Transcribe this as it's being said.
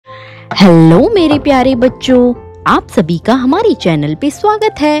Hello मेरे प्यारे बच्चों, आप सभी का हमारी चैनल पे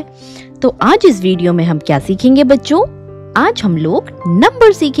स्वागत है। तो आज इस वीडियो में हम क्या सीखेंगे बच्चों? आज हम लोग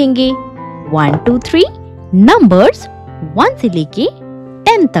नंबर सीखेंगे 1 2 3 नंबर्स 1 से लेके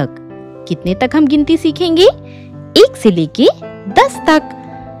 10 तक। कितने तक हम गिनती सीखेंगे? 1 से लेके 10 तक।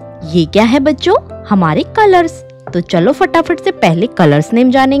 ये क्या है बच्चों? हमारे कलर्स। तो चलो फटाफट से पहले कलर्स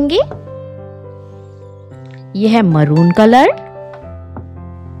नेम जानेंगे। ये है maroon colour,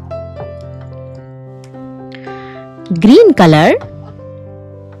 green colour,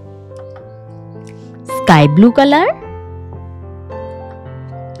 sky blue colour,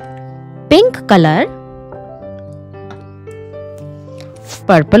 pink colour,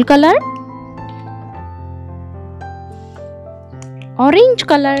 purple colour, orange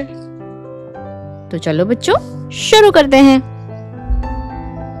colour. तो चलो बच्चों शुरू करते हैं।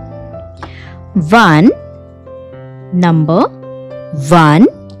 1 नंबर 1,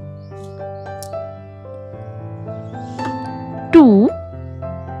 2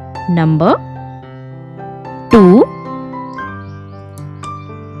 नंबर 2,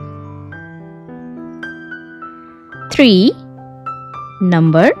 3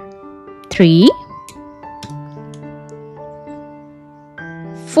 नंबर 3,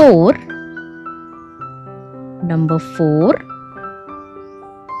 4 नंबर 4,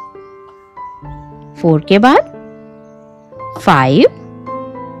 4 के बाद 5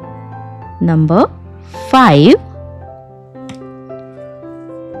 number 5,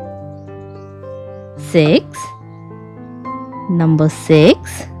 6 number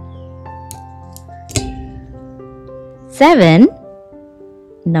 6, 7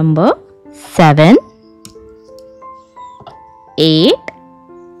 number 7, 8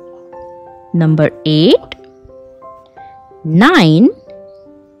 number 8, 9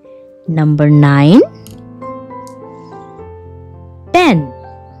 number 9, 10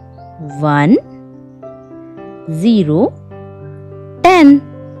 1 0 10,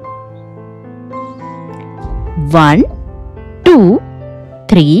 1 2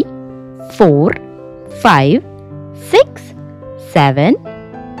 3 4 5 6 7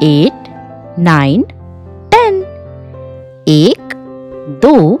 8 9 10, 1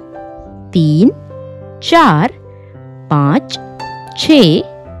 2 3 4 5 6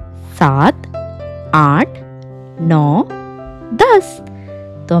 7 8 9 10।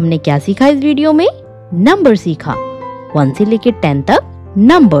 तो हमने क्या सीखा इस वीडियो में? नंबर सीखा। 1 से लेके 10 तक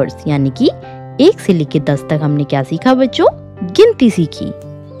नंबर्स, यानी कि 1 से लेके 10 तक हमने क्या सीखा बच्चों? गिनती सीखी।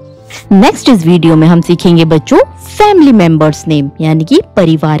 नेक्स्ट इस वीडियो में हम सीखेंगे बच्चों फैमिली मेंबर्स नेम, यानी कि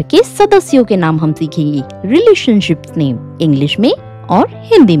परिवार के सदस्यों के नाम हम सीखेंगे। रिलेशनशिप्स नेम इंग्लिश में और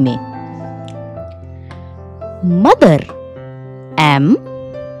हिंदी में। Mother M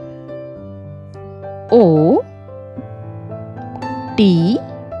O T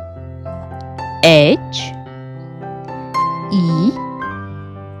H E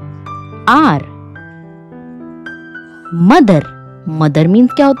R। Mother, mother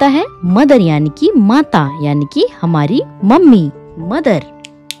means क्या होता है? मदर यानी कि माता, यानी कि हमारी mummy, mother.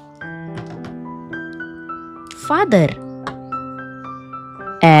 Father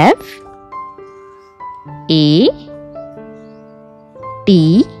F A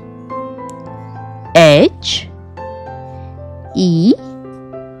T H E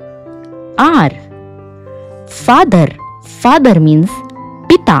R। Father, father means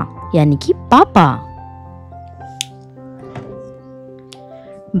पिता, यानी कि पापा।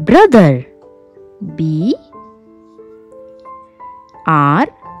 Brother B R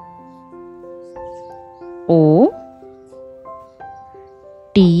O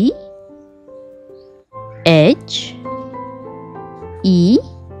T H E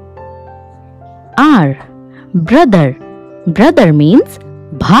R। Brother, brother means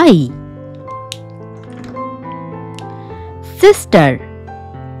भाई। Sister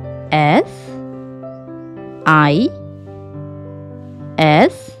S I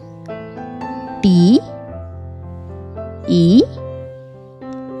S T E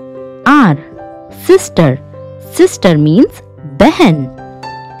R। Sister, sister means बहन।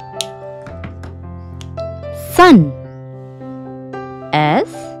 सन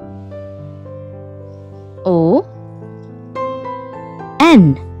S O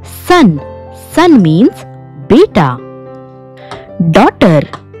N। सन, सन means बेटा। Daughter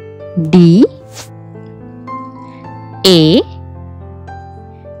D A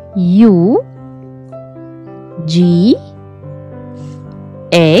U G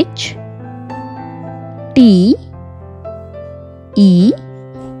H T E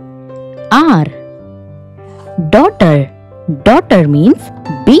R। Daughter, daughter means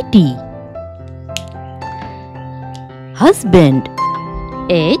बेटी। husband,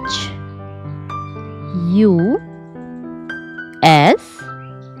 H U S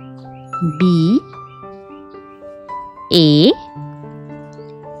B A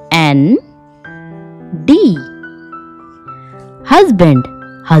N D. Husband.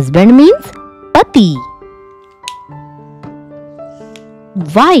 Husband means pati.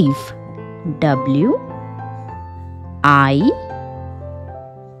 Wife. W I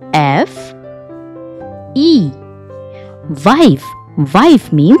F E. Wife.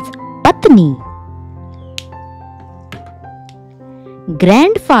 Wife means patni.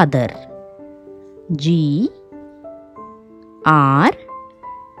 Grandfather. G R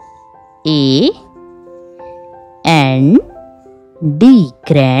A N D.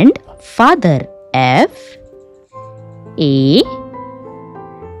 Grandfather. F A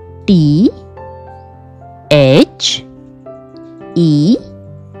T H E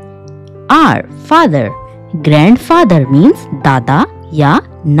R. Father. Grandfather means dada ya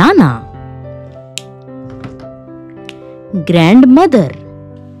nana. Grandmother.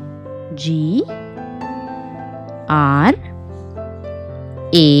 G R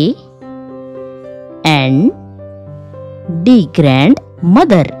A N D.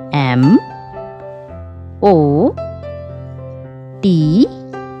 Grandmother. M O T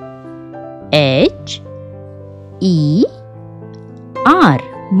H E R.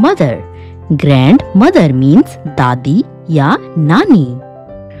 Mother. Grandmother means dadi ya nani.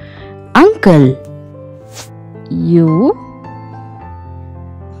 Uncle. U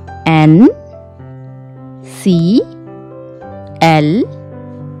N C L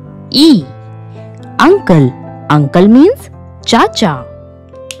E. Uncle. Uncle means chacha.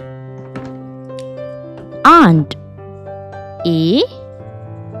 Aunt. A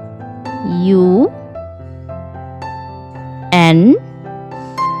U N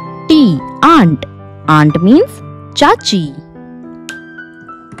T. Aunt. Aunt means chachi.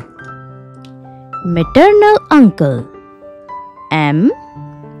 Maternal uncle. M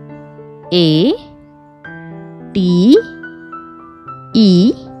A T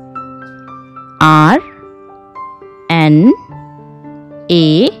E R N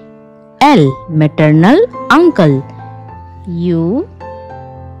A L. Maternal uncle. U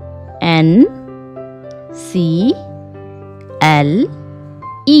N C L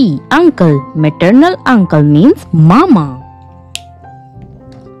E. Uncle. Maternal uncle means mama.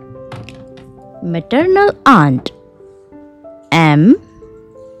 Maternal aunt. M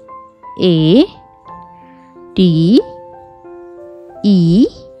A T E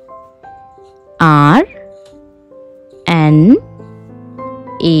R N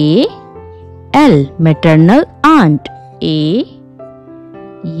A L. Maternal aunt. A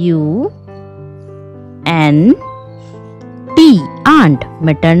U N T. Aunt.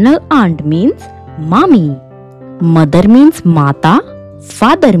 Maternal aunt means mommy. Mother means mata.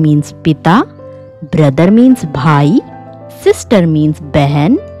 Father means pita. Brother means bhai. Sister means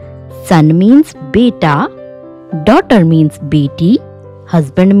behan. Son means beta. Daughter means beti.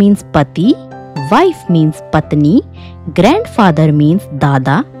 Husband means pati. Wife means patni. Grandfather means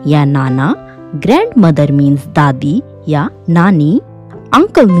dada ya nana. Grandmother means dadi ya nani.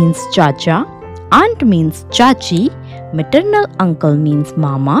 Uncle means chacha. Aunt means chachi. Maternal uncle means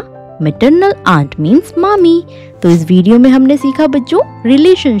mama. Maternal aunt means मामी। तो इस video में हमने सीखा बच्चों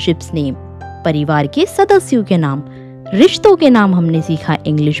relationships name, परिवार के सदस्यों के नाम, रिश्तों के नाम हमने सीखा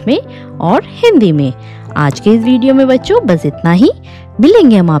इंग्लिश में और हिंदी में। आज के इस वीडियो में बच्चों बस इतना ही।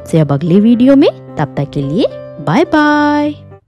 मिलेंगे हम आपसे अब अगले वीडियो में। तब तक के लिए बाय बाय।